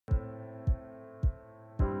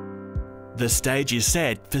The stage is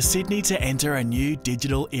set for Sydney to enter a new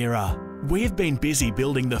digital era. We've been busy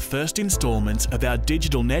building the first instalments of our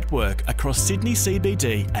digital network across Sydney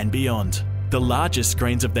CBD and beyond, the largest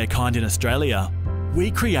screens of their kind in Australia. We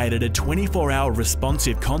created a 24-hour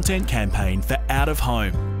responsive content campaign for out of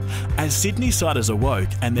home. As Sydney-siders awoke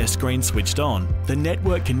and their screens switched on, the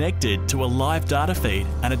network connected to a live data feed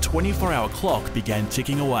and a 24-hour clock began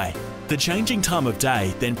ticking away. The changing time of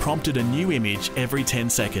day then prompted a new image every 10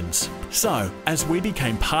 seconds. So, as we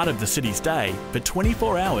became part of the city's day, for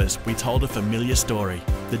 24 hours we told a familiar story,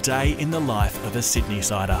 the day in the life of a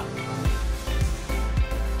Sydney-sider.